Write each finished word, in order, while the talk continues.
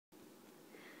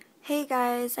Hey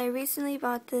guys, I recently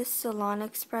bought this Salon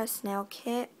Express nail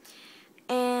kit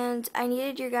and I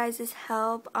needed your guys'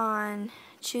 help on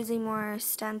choosing more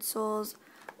stencils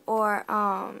or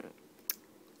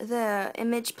the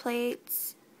image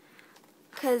plates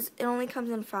because it only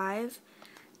comes in 5,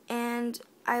 and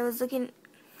I was looking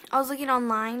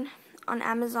online on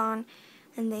Amazon,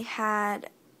 and they had,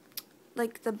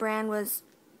 like, the brand was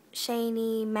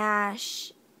Shany,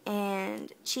 Mash,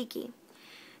 and Cheeky.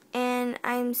 And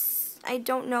I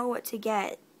don't know what to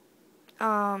get.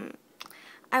 I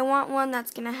want one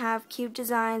that's gonna have cute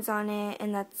designs on it,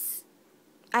 and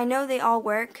I know they all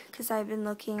work because I've been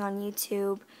looking on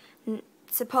YouTube.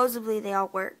 Supposedly they all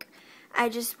work. I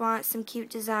just want some cute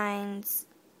designs.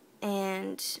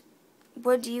 And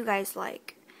what do you guys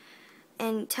like?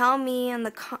 And tell me on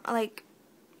the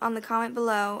comment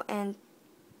below, and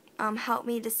help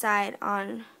me decide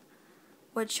on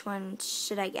which one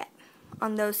should I get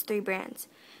on those 3 brands.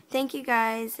 Thank you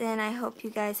guys, and I hope you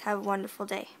guys have a wonderful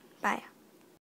day. Bye.